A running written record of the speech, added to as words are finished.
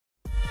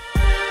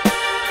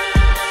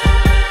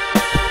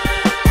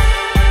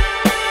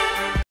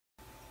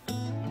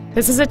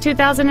This is a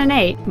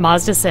 2008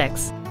 Mazda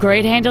 6.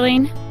 Great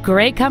handling,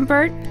 great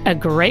comfort, a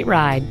great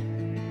ride.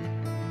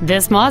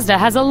 This Mazda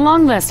has a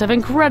long list of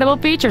incredible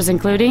features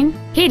including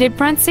heated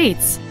front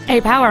seats,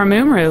 a power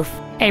moonroof,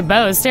 a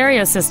Bose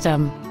stereo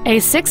system, a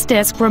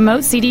 6-disc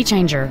remote CD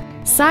changer,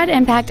 side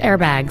impact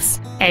airbags,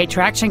 a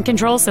traction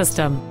control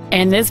system,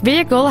 and this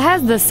vehicle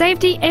has the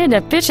safety and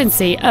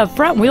efficiency of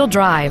front-wheel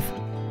drive.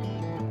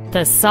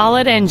 The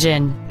solid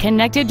engine,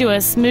 connected to a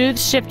smooth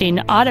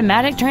shifting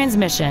automatic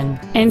transmission,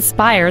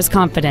 inspires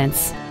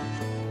confidence.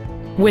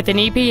 With an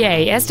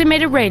EPA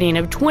estimated rating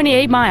of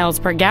 28 miles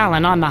per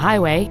gallon on the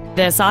highway,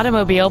 this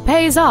automobile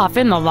pays off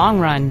in the long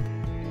run.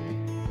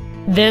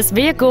 This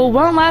vehicle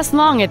won't last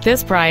long at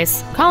this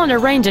price. Call and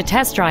arrange a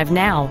test drive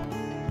now.